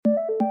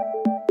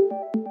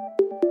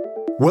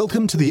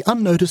Welcome to The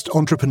Unnoticed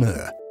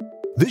Entrepreneur.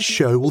 This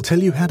show will tell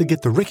you how to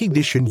get the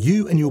recognition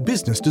you and your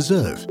business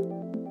deserve.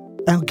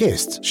 Our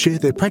guests share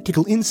their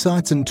practical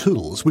insights and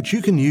tools which you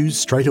can use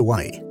straight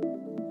away.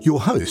 Your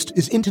host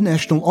is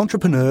international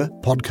entrepreneur,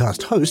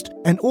 podcast host,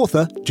 and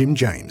author Jim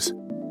James.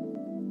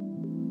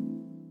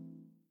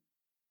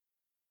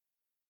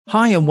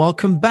 Hi, and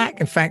welcome back.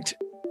 In fact,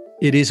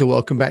 it is a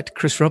welcome back to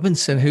Chris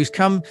Robinson, who's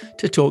come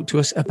to talk to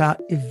us about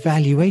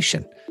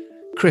evaluation.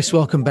 Chris,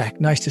 welcome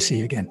back. Nice to see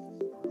you again.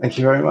 Thank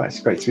you very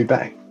much. Great to be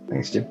back.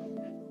 Thanks, Jim.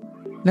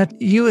 Now,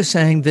 you were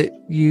saying that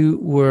you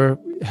were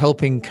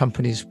helping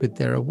companies with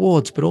their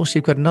awards, but also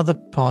you've got another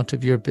part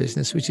of your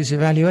business, which is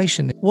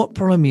evaluation. What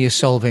problem are you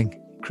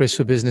solving, Chris,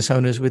 for business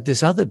owners with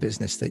this other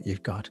business that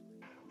you've got?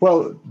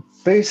 Well,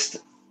 Boost,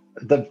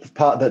 the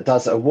part that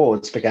does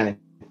awards, began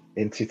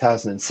in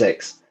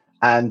 2006.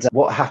 And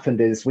what happened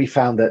is we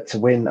found that to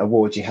win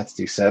awards, you had to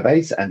do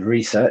surveys and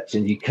research,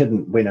 and you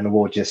couldn't win an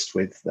award just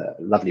with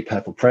lovely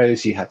purple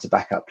prose. You had to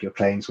back up your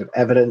claims with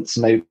evidence.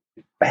 No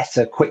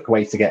better, quick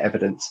way to get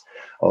evidence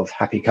of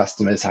happy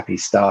customers, happy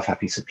staff,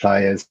 happy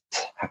suppliers,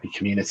 happy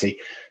community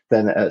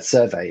than a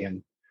survey.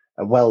 And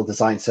a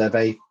well-designed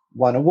survey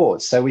won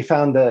awards. So we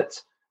found that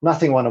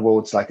nothing won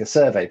awards like a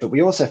survey. But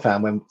we also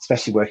found, when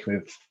especially working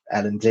with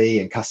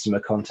L&D and customer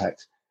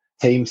contact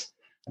teams,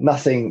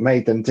 nothing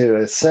made them do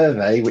a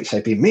survey, which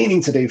they'd been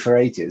meaning to do for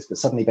ages, but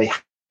suddenly they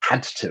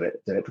had to do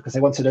it because they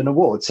wanted an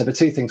award. So the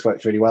two things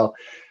worked really well.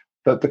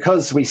 But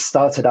because we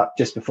started up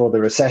just before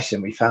the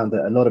recession, we found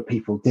that a lot of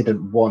people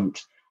didn't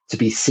want to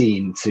be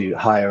seen to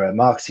hire a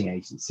marketing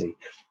agency.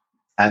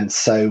 And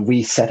so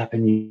we set up a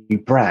new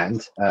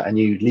brand, a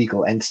new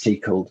legal entity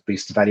called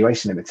Boost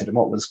Evaluation Limited. And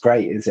what was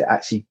great is it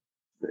actually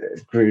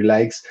grew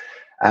legs.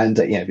 And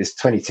there's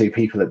 22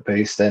 people at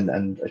Boost,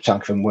 and a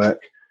chunk of them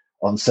work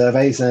on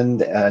surveys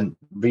and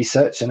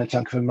research, and a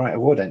chunk of them write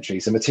award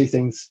entries. And the two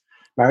things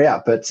marry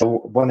up. But I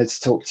wanted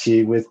to talk to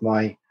you with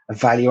my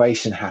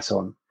evaluation hat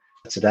on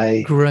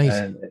today. Great.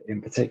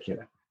 In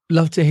particular.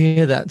 Love to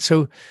hear that.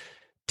 So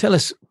tell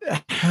us,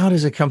 how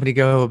does a company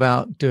go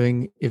about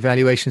doing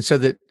evaluation so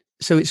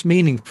it's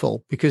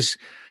meaningful? Because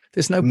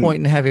there's no point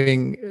in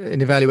having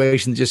an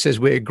evaluation that just says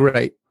we're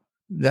great.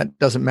 That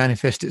doesn't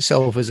manifest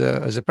itself as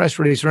a press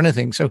release or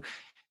anything. So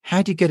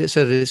how do you get it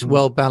so that it's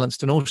well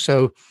balanced and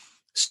also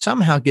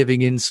somehow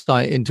giving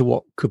insight into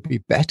what could be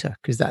better?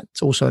 Because that's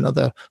also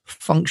another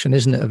function,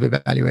 isn't it, of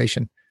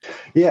evaluation?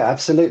 Yeah,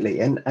 absolutely.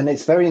 And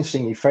it's very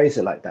interesting you phrase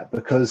it like that,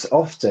 because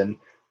often,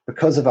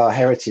 because of our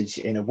heritage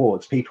in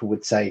awards, people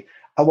would say,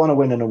 I want to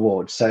win an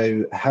award.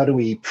 So how do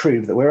we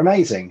prove that we're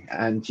amazing?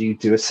 And you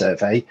do a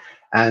survey.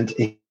 And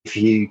if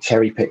you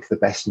cherry pick the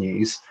best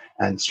news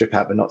and strip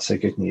out the not so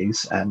good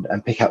news and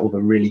pick out all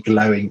the really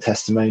glowing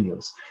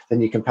testimonials,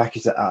 then you can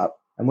package it up.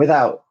 And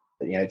without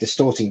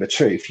distorting the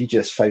truth, you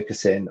just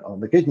focus in on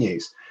the good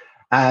news.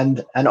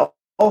 And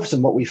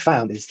often what we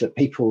found is that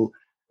people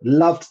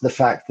loved the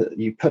fact that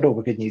you put all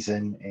the good news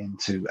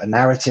into a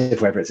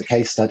narrative, whether it's a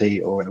case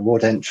study or an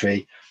award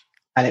entry,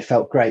 and it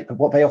felt great. But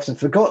what they often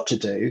forgot to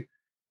do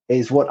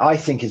is what I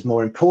think is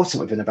more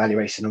important with an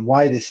evaluation, and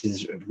why this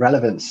is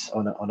relevant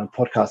on a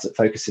podcast that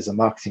focuses on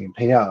marketing and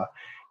PR,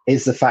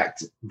 is the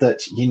fact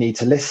that you need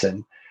to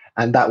listen,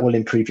 and that will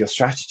improve your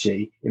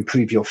strategy,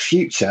 improve your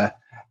future,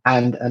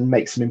 and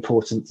make some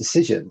important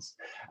decisions.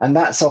 And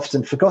that's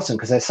often forgotten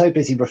because they're so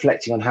busy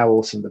reflecting on how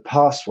awesome the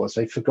past was,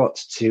 they forgot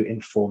to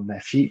inform their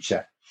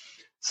future.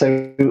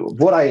 So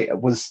what I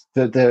was,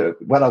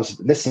 when I was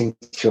listening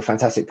to your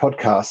fantastic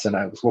podcast and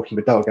I was walking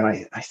the dog, and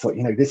I thought,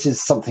 this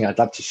is something I'd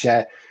love to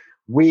share.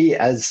 We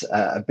as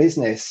a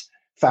business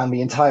found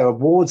the entire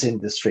awards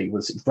industry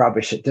was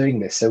rubbish at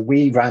doing this. So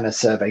we ran a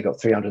survey, got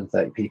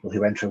 330 people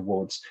who enter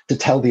awards, to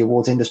tell the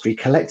awards industry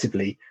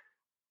collectively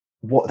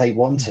what they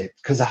wanted,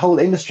 because the whole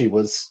industry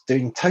was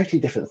doing totally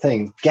different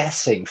things,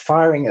 guessing,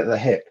 firing at the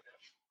hip.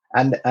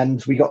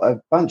 And we got a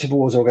bunch of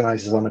awards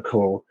organizers on a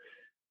call,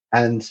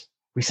 and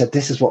we said,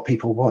 this is what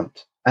people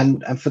want.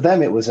 And for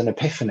them, it was an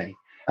epiphany.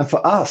 And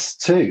for us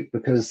too,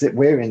 because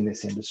we're in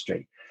this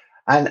industry.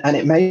 And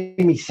it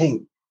made me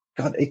think,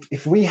 God,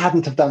 if we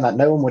hadn't have done that,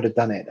 no one would have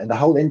done it. And the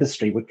whole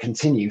industry would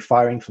continue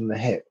firing from the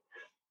hip.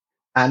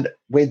 And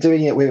we're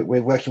doing it. We're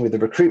working with a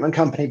recruitment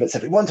company that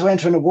said, we want to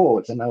enter an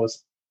award.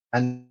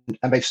 And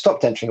they've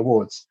stopped entering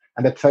awards,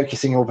 and they're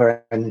focusing all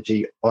their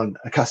energy on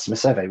a customer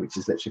survey, which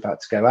is literally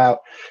about to go out.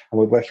 And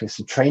we're working with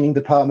some training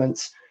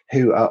departments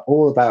who are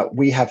all about,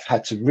 we have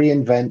had to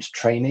reinvent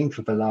training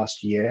for the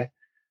last year.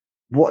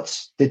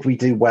 What did we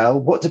do well?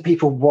 What do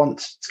people want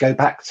to go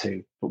back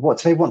to? But what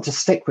do they want to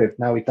stick with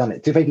now we've done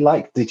it? Do they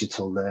like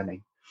digital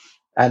learning?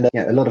 And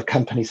a lot of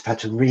companies have had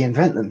to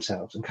reinvent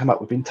themselves and come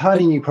up with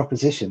entirely new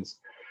propositions.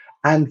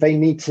 And they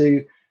need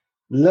to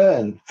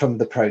learn from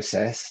the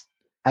process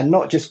and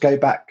not just go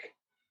back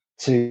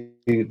to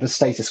the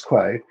status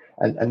quo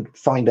and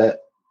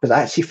but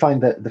actually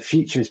find that the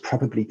future is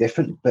probably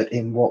different, but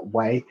in what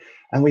way?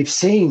 And we've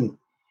seen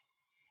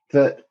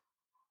that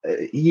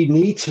you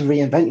need to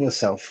reinvent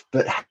yourself,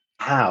 but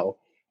how?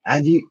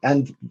 I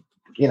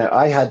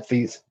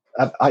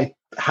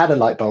had a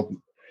light bulb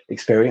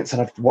experience,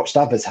 and I've watched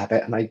others have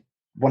it, and I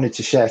wanted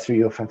to share through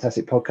your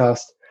fantastic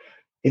podcast,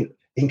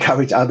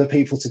 encourage other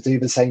people to do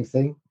the same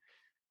thing.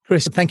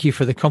 Chris, thank you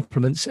for the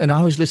compliments. And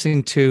I was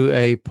listening to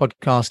a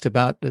podcast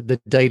about the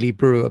Daily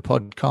Brewer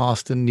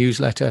podcast and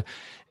newsletter,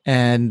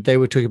 and they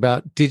were talking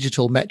about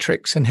digital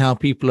metrics and how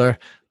people are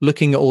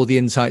looking at all the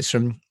insights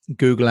from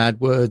Google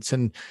AdWords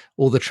and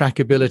all the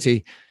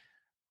trackability.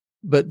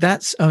 But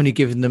that's only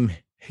given them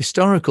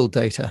historical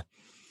data.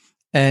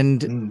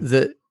 And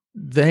that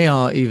they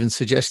are even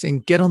suggesting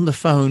get on the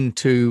phone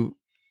to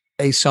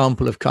a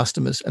sample of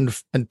customers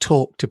and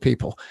talk to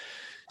people.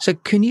 So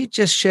can you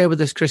just share with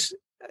us, Chris,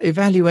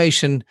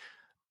 evaluation,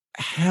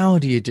 how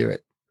do you do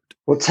it?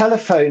 Well,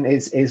 telephone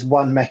is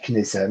one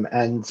mechanism,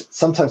 and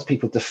sometimes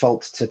people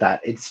default to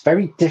that. It's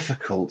very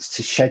difficult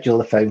to schedule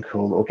a phone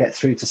call or get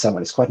through to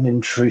someone. It's quite an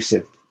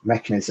intrusive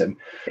mechanism.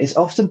 It's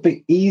often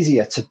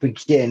easier to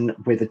begin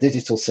with a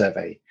digital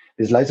survey.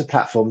 There's loads of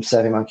platforms.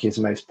 SurveyMonkey is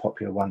the most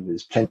popular one.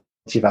 There's plenty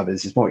of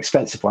others. There's more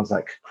expensive ones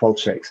like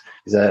Qualtrics.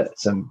 There's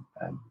some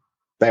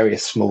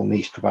various small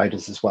niche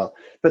providers as well.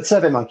 But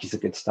SurveyMonkey is a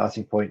good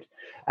starting point.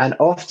 And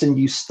often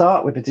you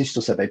start with a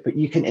digital survey, but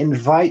you can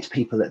invite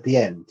people at the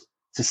end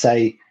to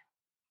say,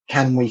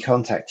 can we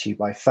contact you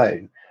by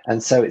phone?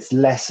 And so it's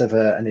less of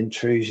an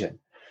intrusion.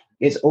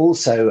 It's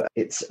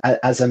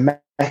as a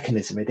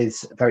mechanism, it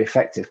is very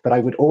effective, but I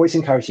would always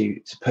encourage you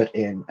to put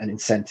in an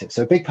incentive.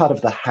 So a big part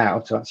of the how,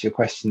 to answer your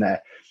question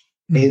there,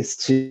 is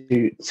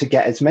to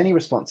get as many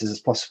responses as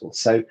possible.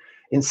 So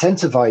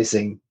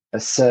incentivizing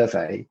a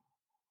survey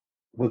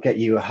will get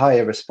you a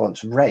higher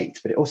response rate,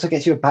 but it also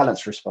gets you a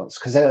balanced response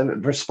because they're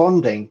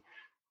responding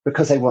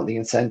because they want the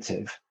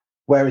incentive.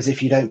 Whereas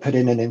if you don't put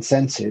in an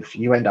incentive,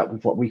 you end up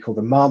with what we call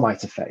the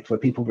Marmite effect, where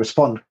people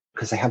respond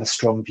because they have a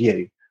strong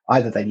view.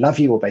 Either they love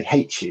you or they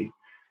hate you.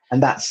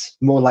 And that's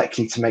more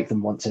likely to make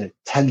them want to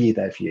tell you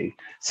their view.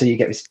 So you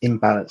get this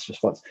imbalanced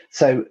response.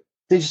 So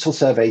digital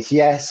surveys,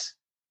 yes,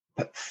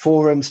 but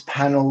forums,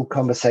 panel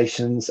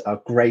conversations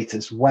are great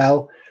as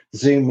well.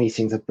 Zoom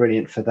meetings are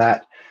brilliant for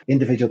that.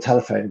 Individual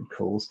telephone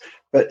calls.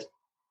 But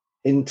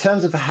in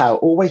terms of the how,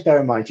 always bear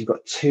in mind you've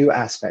got two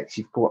aspects.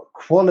 You've got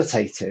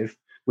qualitative,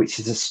 which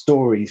is the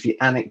stories, the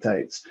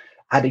anecdotes,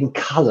 adding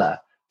color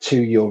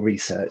to your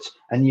research.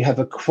 And you have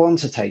a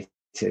quantitative,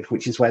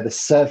 which is where the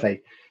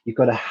survey, you've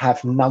got to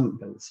have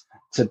numbers.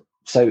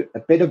 So a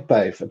bit of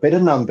both, a bit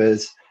of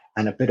numbers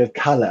and a bit of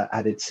color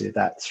added to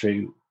that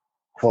through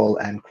qual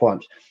and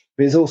quant.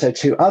 There's also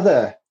two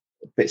other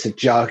bits of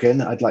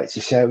jargon I'd like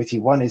to share with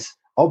you. One is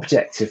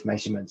objective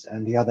measurement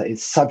and the other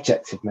is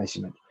subjective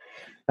measurement.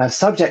 Now,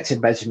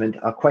 subjective measurement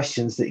are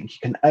questions that you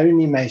can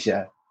only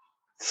measure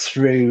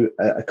through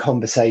a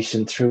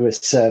conversation, through a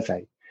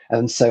survey.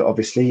 And so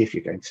obviously, if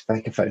you're going to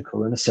make a phone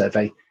call and a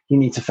survey, you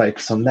need to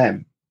focus on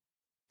them.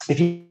 If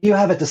you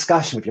have a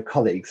discussion with your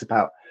colleagues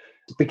about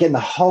to begin the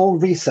whole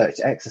research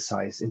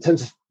exercise in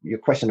terms of your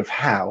question of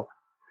how,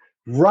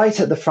 right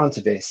at the front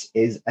of this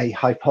is a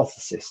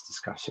hypothesis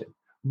discussion.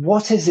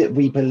 What is it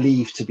we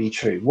believe to be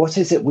true? What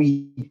is it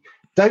we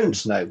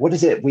don't know? What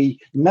is it we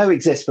know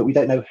exists, but we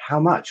don't know how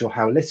much or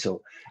how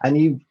little? And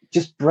you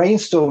just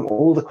brainstorm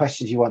all the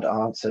questions you want to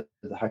answer,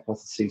 the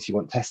hypotheses you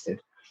want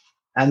tested.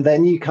 And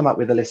then you come up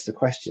with a list of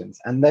questions.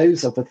 And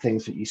those are the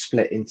things that you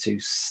split into.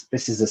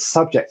 This is a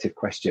subjective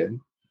question.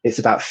 It's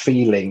about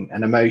feeling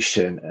and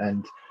emotion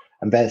and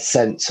their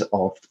sense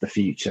of the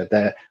future,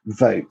 their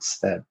votes,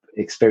 their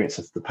experience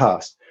of the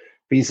past.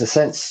 These are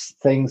sense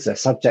things, they're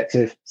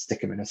subjective,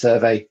 stick them in a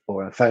survey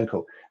or a phone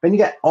call. Then you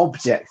get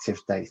objective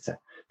data.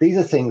 These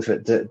are things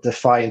that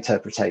defy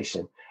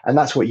interpretation. And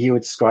that's what you were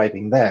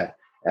describing there.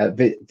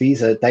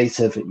 These are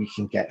data that you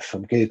can get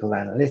from Google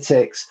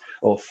Analytics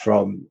or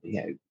from,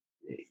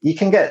 you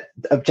can get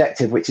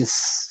objective, which is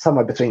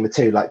somewhere between the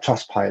two, like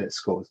Trustpilot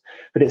scores,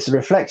 but it's a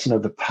reflection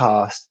of the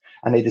past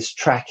and it is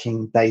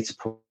tracking data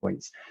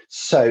points.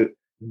 So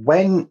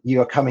when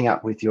you are coming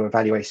up with your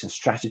evaluation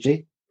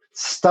strategy,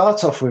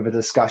 start off with a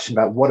discussion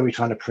about what are we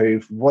trying to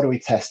prove? What are we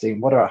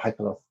testing? What are our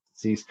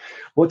hypotheses?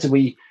 What do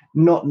we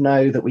not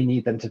know that we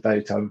need them to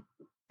vote on?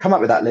 Come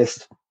up with that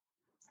list,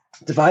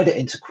 divide it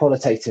into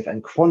qualitative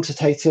and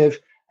quantitative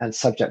and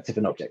subjective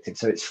and objective.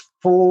 So it's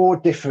 4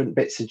 different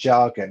bits of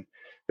jargon,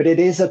 but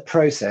it is a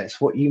process.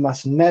 What you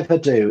must never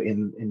do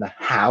in the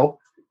how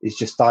is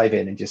just dive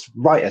in and just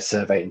write a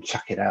survey and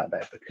chuck it out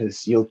there,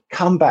 because you'll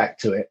come back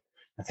to it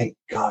and think,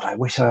 God, I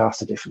wish I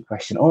asked a different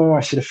question, or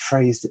I should have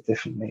phrased it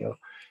differently, or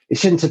it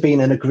shouldn't have been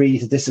an agree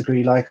to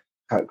disagree like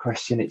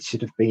question. It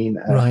should have been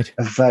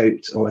a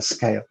vote or a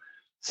scale.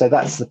 So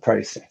that's the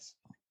process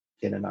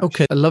in a nutshell.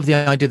 Okay. I love the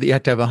idea that you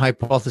have to have a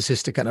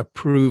hypothesis to kind of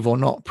prove or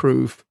not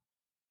prove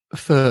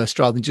first,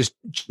 rather than just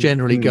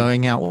generally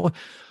going out.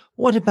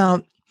 What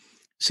about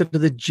sort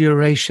of the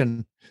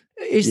duration?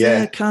 Is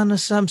there kind of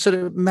some sort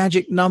of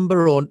magic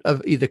number or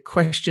of either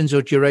questions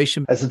or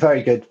duration? That's a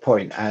very good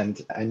point.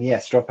 And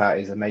yes, dropout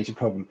is a major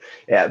problem.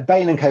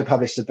 Bain & Co.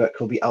 published a book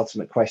called The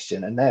Ultimate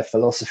Question, and their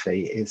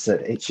philosophy is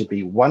that it should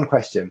be one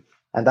question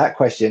And that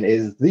question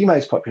is the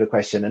most popular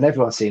question, and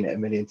everyone's seen it a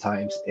million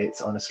times.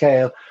 It's on a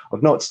scale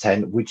of 0 to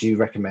 10. Would you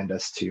recommend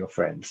us to your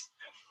friends?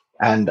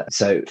 And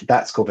so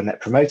that's called the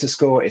Net Promoter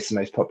Score. It's the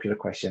most popular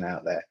question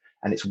out there.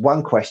 And it's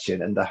one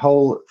question. And the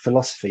whole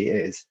philosophy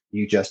is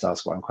you just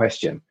ask one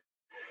question.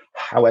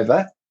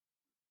 However,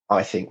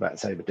 I think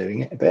that's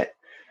overdoing it a bit.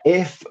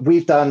 If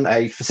we've done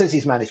a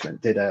facilities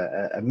management, did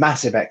a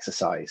massive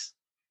exercise,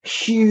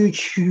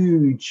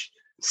 huge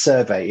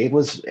survey.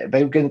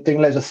 They were doing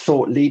loads of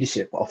thought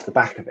leadership off the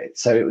back of it.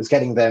 So it was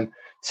getting them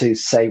to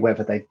say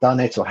whether they've done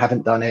it or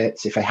haven't done it.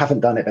 If they haven't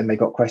done it, then they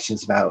got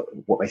questions about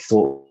what they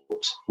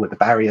thought were the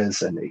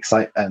barriers and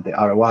the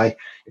ROI.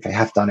 If they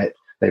have done it,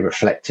 they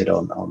reflected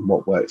on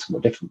what works and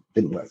what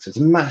didn't work. So it's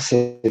a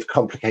massive,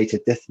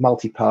 complicated,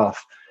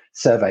 multi-path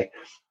survey.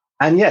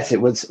 And yes,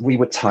 we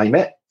would time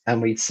it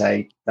and we'd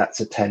say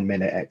that's a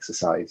 10-minute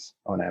exercise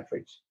on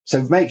average.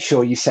 So make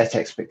sure you set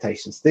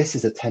expectations. This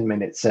is a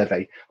 10-minute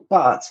survey,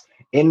 but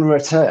in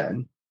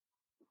return,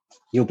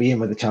 you'll be in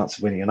with a chance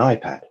of winning an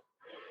iPad.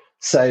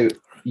 So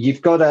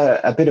you've got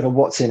a bit of a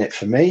what's in it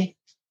for me.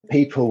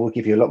 People will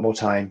give you a lot more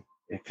time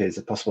if there's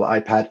a possible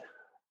iPad,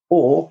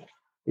 or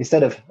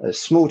instead of a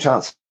small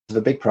chance of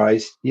a big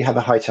prize, you have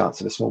a high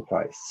chance of a small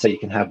prize. So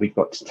we've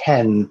got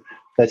 10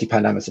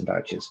 £30 Amazon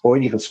vouchers, or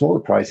even smaller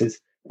prizes.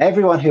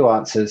 Everyone who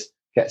answers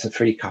gets a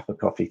free cup of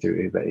coffee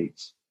through Uber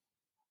Eats.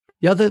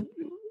 The other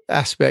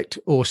aspect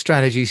or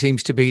strategy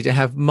seems to be to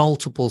have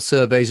multiple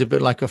surveys, a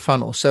bit like a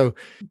funnel. So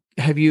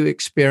have you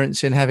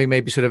experience in having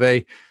maybe sort of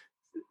a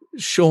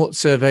short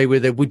survey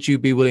with a would you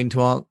be willing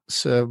to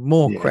answer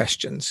more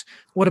questions?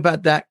 What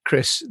about that,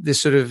 Chris?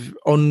 This sort of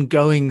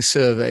ongoing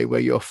survey where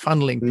you're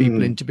funneling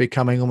people into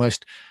becoming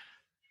almost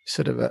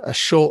sort of a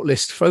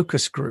shortlist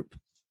focus group.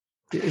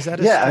 Is that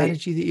a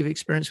strategy that you've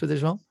experienced with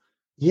as well?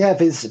 Yeah,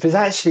 there's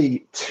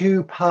actually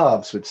two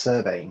paths with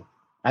surveying,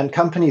 and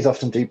companies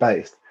often do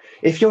both.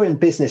 If you're in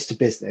business to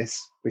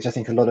business, which I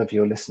think a lot of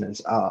your listeners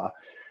are,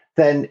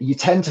 then you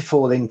tend to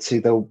fall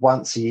into the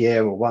once a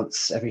year or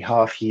once every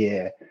half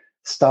year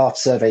staff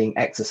surveying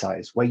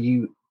exercise where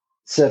you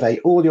survey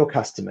all your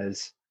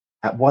customers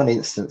at one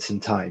instance in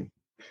time.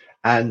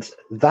 And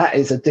that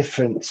is a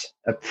different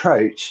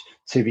approach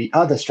to the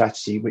other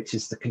strategy, which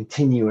is the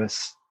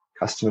continuous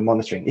customer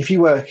monitoring. If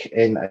you work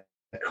in a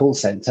call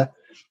center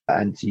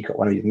and you've got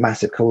one of these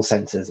massive call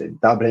centers in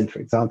Dublin, for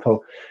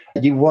example,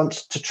 you want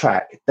to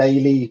track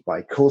daily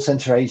by call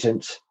center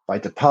agent, by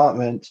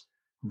department,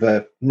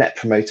 the Net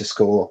Promoter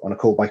Score on a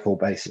call by call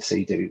basis. So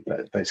you do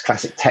those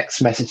classic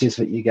text messages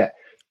that you get.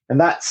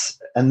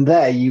 And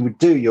there you would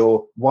do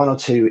your one or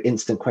two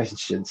instant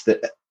questions,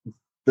 the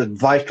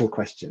vital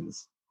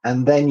questions.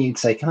 And then you'd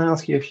say, can I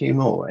ask you a few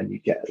more? And you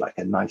get like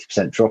a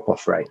 90%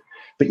 drop-off rate,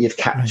 but you've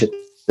captured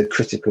the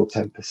critical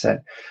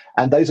 10%.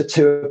 And those are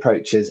two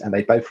approaches and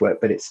they both work,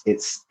 but it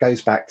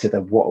goes back to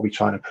the what are we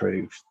trying to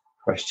prove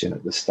question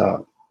at the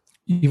start.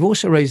 You've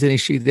also raised an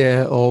issue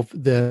there of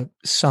the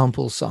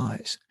sample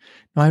size.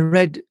 Now, I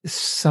read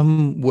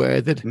somewhere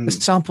that a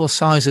sample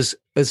size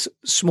as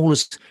small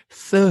as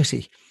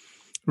 30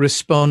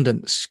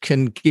 respondents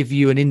can give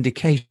you an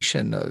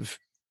indication of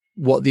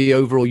what the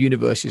overall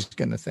universe is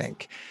going to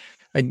think.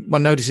 And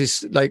one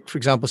notices, like, for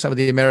example, some of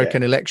the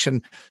American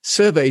election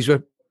surveys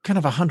were kind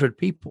of 100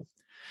 people.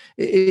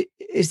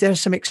 Is there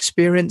some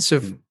experience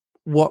of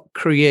what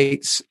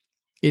creates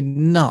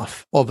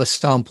enough of a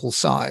sample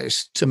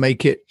size to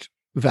make it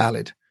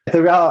valid?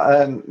 There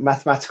are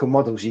mathematical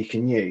models you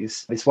can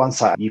use. It's one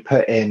site you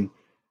put in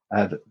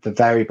the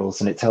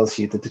variables and it tells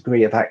you the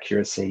degree of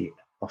accuracy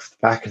off the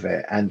back of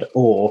it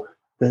or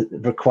the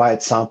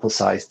required sample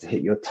size to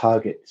hit your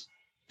target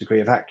degree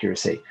of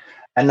accuracy.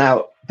 And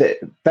now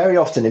very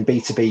often in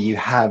B2B, you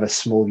have a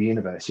small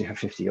universe, you have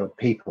 50 odd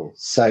people.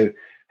 So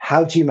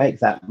how do you make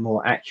that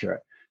more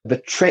accurate? The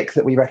trick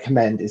that we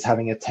recommend is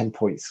having a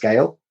 10-point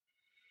scale,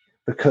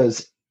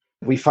 because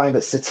we find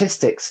that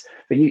statistics,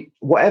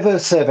 whatever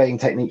surveying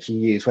technique you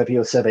use, whether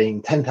you're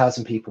surveying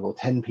 10,000 people or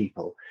 10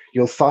 people,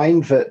 you'll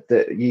find that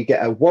you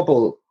get a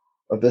wobble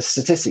of the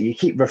statistic. You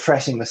keep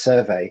refreshing the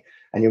survey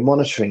and you're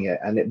monitoring it,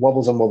 and it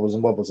wobbles and wobbles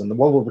and wobbles, and the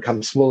wobble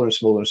becomes smaller and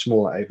smaller and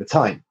smaller over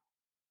time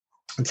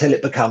until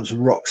it becomes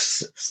rock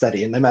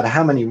steady. And no matter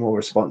how many more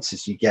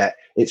responses you get,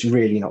 it's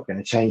really not going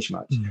to change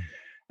much.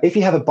 If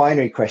you have a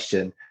binary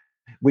question,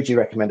 would you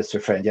recommend us to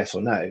a friend, yes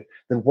or no?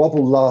 The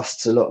wobble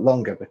lasts a lot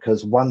longer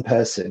because one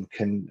person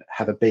can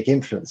have a big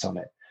influence on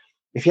it.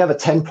 If you have a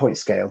 10-point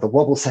scale, the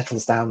wobble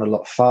settles down a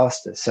lot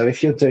faster. So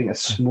if you're doing a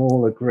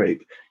smaller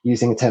group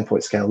using a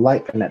 10-point scale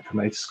like the Net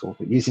Promoter Score,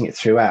 but using it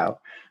throughout,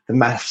 the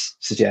maths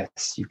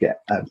suggests you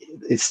get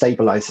it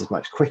stabilizes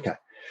much quicker.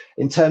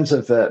 In terms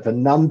of the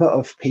number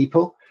of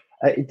people,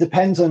 it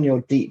depends on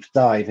your deep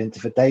dive into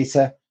the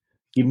data.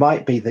 You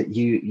might be that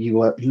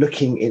you are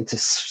looking into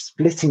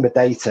splitting the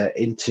data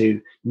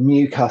into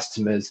new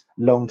customers,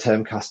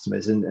 long-term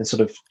customers, and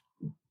sort of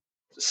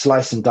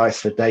slice and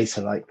dice the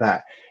data like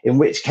that, in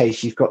which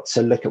case you've got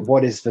to look at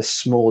what is the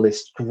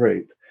smallest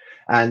group.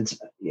 And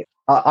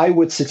I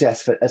would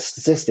suggest that a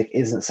statistic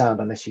isn't sound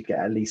unless you get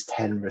at least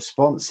 10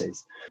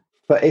 responses.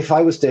 But if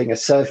I was doing a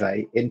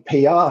survey in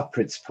PR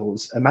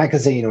principles, a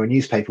magazine or a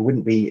newspaper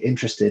wouldn't be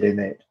interested in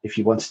it if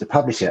you wanted to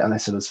publish it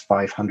unless it was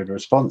 500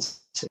 responses.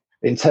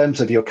 In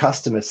terms of your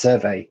customer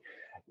survey,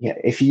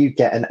 if you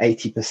get an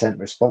 80%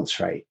 response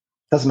rate,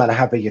 doesn't matter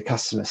how big your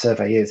customer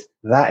survey is,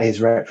 that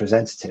is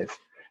representative.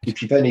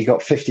 If you've only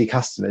got 50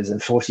 customers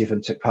and 40 of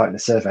them took part in the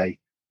survey,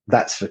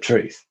 that's the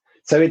truth.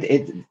 So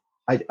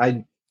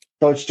I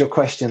dodged your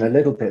question a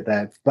little bit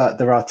there, but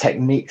there are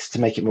techniques to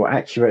make it more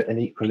accurate, and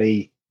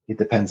equally, it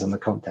depends on the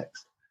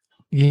context.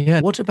 Yeah.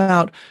 What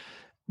about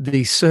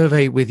the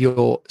survey with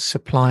your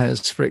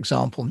suppliers, for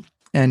example,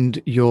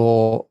 and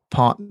your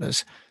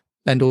partners,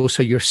 and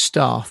also your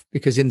staff?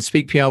 Because in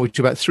Speak PR, we talk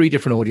about 3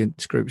 different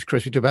audience groups.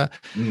 Chris, we talk about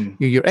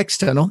your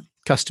external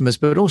customers,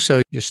 but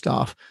also your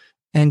staff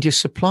and your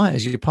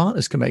suppliers. Your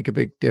partners can make a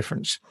big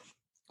difference.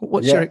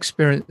 What's your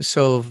experience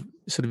of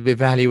sort of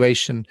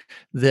evaluation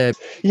there?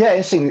 Yeah,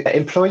 interesting.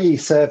 Employee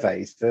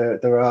surveys,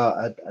 there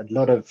are a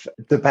lot of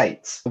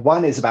debates.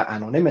 One is about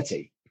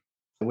anonymity.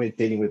 We're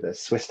dealing with a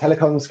Swiss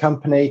telecoms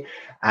company,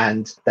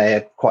 and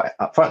they're quite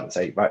upfront and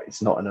say, right,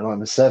 it's not an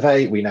anonymous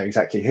survey. We know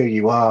exactly who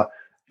you are,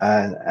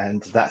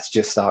 and that's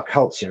just our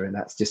culture, and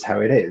that's just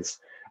how it is.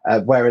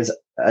 Whereas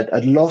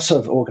a lot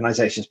of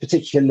organizations,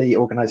 particularly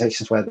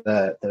organizations where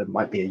there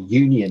might be a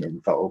union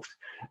involved,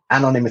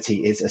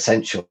 anonymity is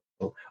essential.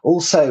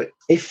 Also,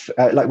 if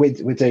like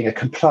we're doing a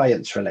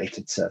compliance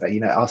related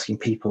survey, asking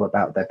people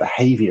about their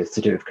behaviors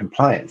to do with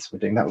compliance, we're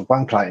doing that with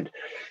one client,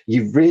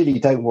 you really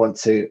don't want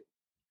to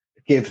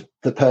give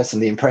the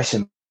person the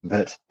impression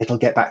that it'll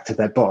get back to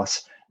their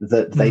boss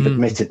that they've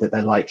admitted that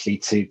they're likely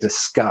to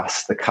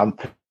discuss the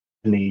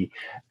company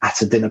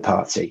at a dinner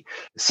party.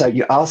 So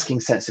you're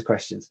asking sensitive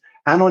questions.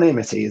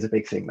 Anonymity is a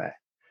big thing there.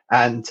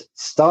 And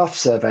staff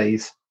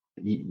surveys,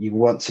 you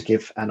want to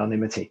give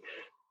anonymity.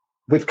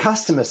 With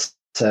customer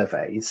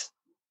surveys,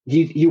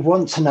 you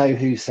want to know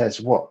who says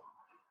what.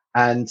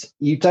 And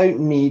you don't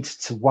need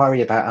to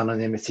worry about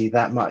anonymity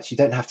that much. You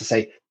don't have to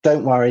say,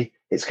 don't worry,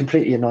 it's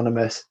completely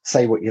anonymous,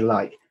 say what you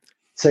like.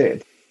 So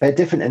they're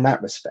different in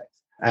that respect.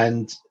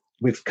 And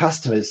with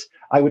customers,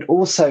 I would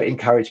also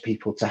encourage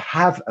people to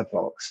have a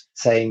box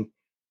saying,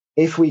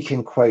 if we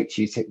can quote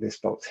you, tick this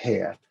box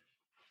here,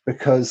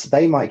 because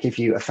they might give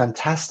you a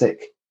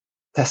fantastic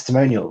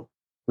testimonial,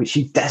 which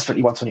you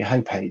desperately want on your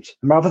homepage.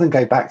 And rather than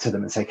go back to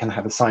them and say, can I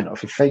have a sign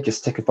off? If they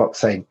just tick a box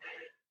saying,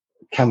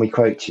 can we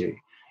quote you?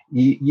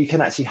 You can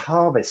actually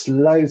harvest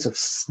loads of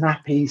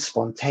snappy,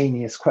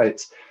 spontaneous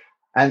quotes.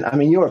 And I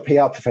mean, you're a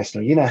PR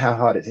professional. You know how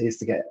hard it is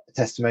to get a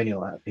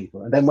testimonial out of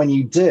people. And then when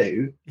you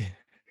do,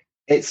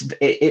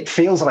 it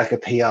feels like a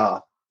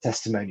PR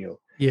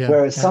testimonial. Yeah,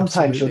 whereas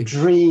sometimes your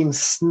dream,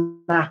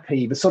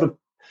 snappy, the sort of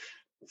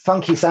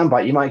funky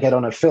soundbite you might get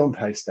on a film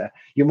poster,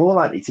 you're more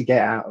likely to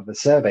get out of a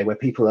survey where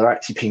people are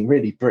actually being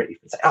really brief.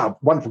 It's like, oh,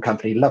 wonderful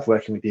company, love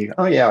working with you.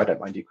 Oh, yeah, I don't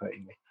mind you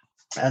quoting me.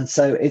 And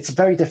so it's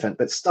very different.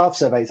 But staff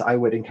surveys, I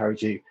would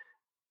encourage you,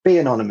 be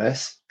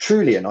anonymous,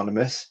 truly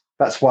anonymous.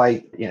 That's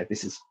why,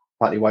 this is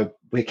partly why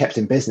we're kept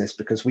in business,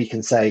 because we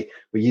can say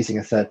we're using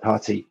a third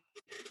party.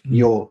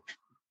 Your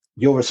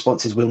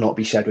responses will not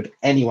be shared with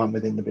anyone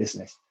within the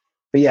business.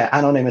 But yeah,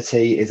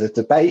 anonymity is a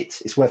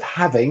debate. It's worth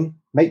having.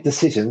 Make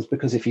decisions,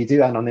 because if you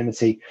do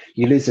anonymity,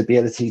 you lose the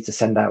ability to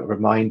send out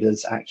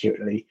reminders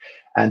accurately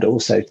and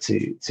also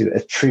to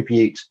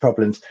attribute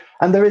problems.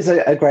 And there is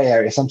a grey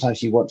area.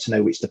 Sometimes you want to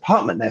know which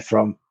department they're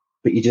from,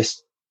 but you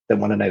just don't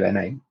want to know their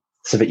name,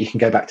 so that you can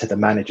go back to the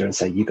manager and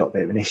say, you got a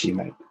bit of an issue,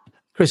 mate.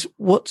 Chris,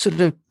 what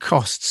sort of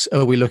costs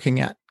are we looking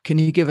at? Can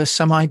you give us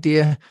some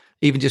idea,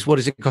 even just what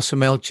does it cost for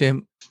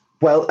MailChimp?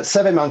 Well,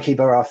 SurveyMonkey,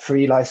 there are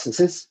free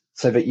licenses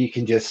so that you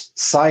can just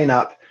sign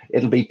up.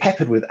 It'll be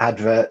peppered with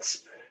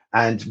adverts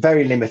and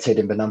very limited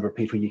in the number of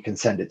people you can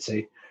send it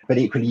to. But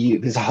equally,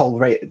 there's a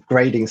whole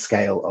grading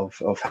scale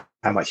of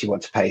how much you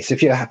want to pay. So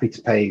if you're happy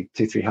to pay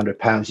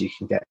 £200-300, you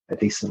can get a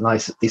decent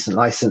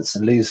license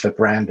and lose for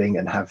branding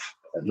and have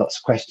lots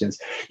of questions.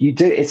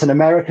 It's an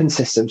American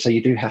system, so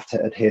you do have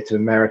to adhere to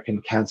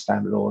American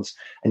CAN-SPAM laws,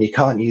 and you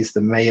can't use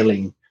the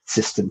mailing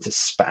system to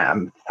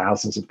spam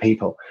thousands of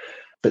people.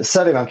 But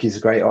SurveyMonkey is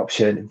a great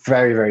option,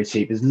 very, very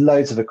cheap. There's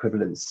loads of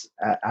equivalents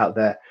out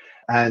there.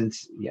 And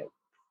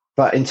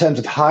but in terms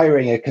of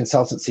hiring a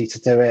consultancy to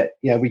do it,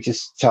 we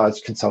just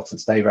charge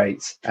consultants day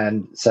rates.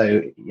 And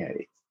so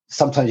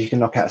sometimes you can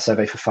knock out a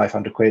survey for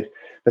 £500,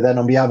 but then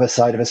on the other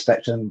side of the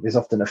spectrum, there's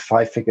often a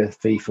 5-figure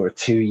fee for a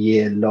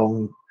 2-year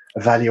long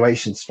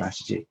evaluation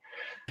strategy.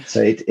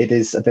 So it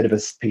is a bit of a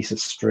piece of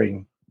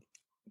string.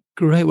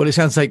 Great. Well, it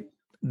sounds like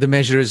the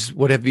measure is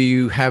whatever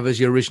you have as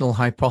your original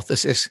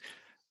hypothesis.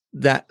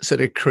 That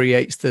sort of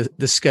creates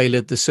the scale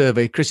of the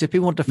survey. Chris, if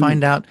people want to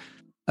find out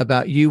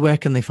about you, where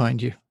can they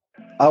find you?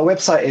 Our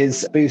website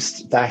is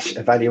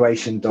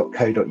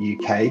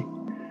boost-evaluation.co.uk,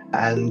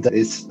 and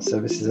its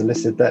services are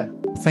listed there.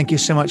 Thank you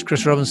so much,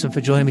 Chris Robinson,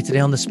 for joining me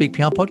today on the Speak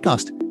PR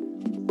podcast.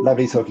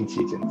 Lovely talking to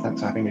you, Jim. Thanks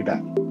for having me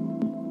back.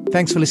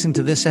 Thanks for listening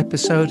to this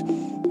episode.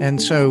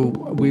 And so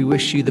we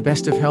wish you the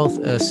best of health,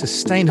 a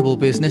sustainable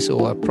business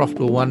or a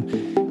profitable one.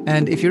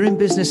 And if you're in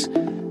business,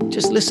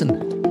 just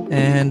listen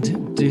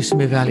and do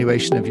some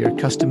evaluation of your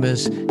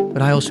customers,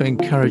 but I also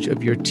encourage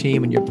of your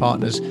team and your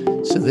partners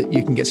so that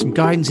you can get some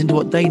guidance into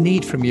what they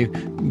need from you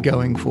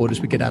going forward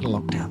as we get out of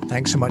lockdown.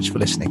 Thanks so much for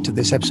listening to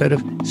this episode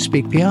of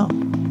Speak PR.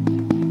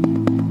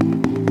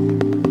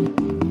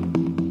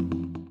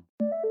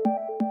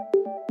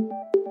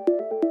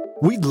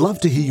 We'd love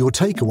to hear your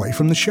takeaway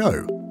from the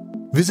show.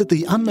 Visit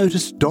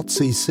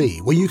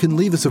theunnoticed.cc where you can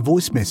leave us a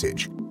voice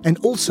message and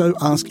also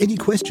ask any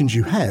questions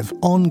you have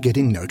on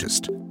getting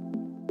noticed.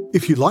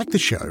 If you like the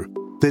show,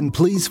 then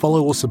please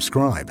follow or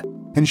subscribe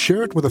and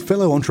share it with a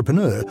fellow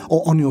entrepreneur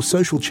or on your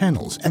social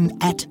channels and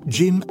at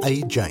Jim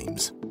A.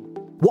 James.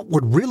 What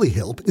would really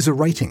help is a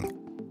rating.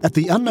 At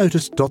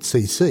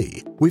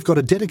theunnoticed.cc, we've got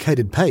a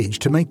dedicated page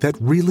to make that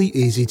really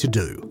easy to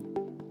do.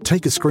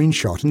 Take a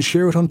screenshot and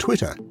share it on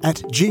Twitter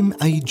at Jim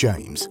A.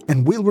 James,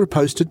 and we'll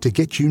repost it to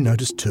get you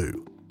noticed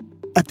too.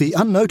 At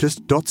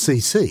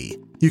theunnoticed.cc,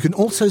 you can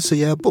also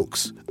see our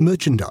books,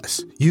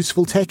 merchandise,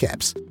 useful tech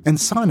apps, and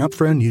sign up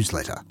for our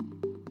newsletter.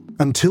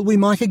 Until we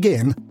mic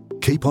again,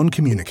 keep on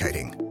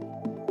communicating.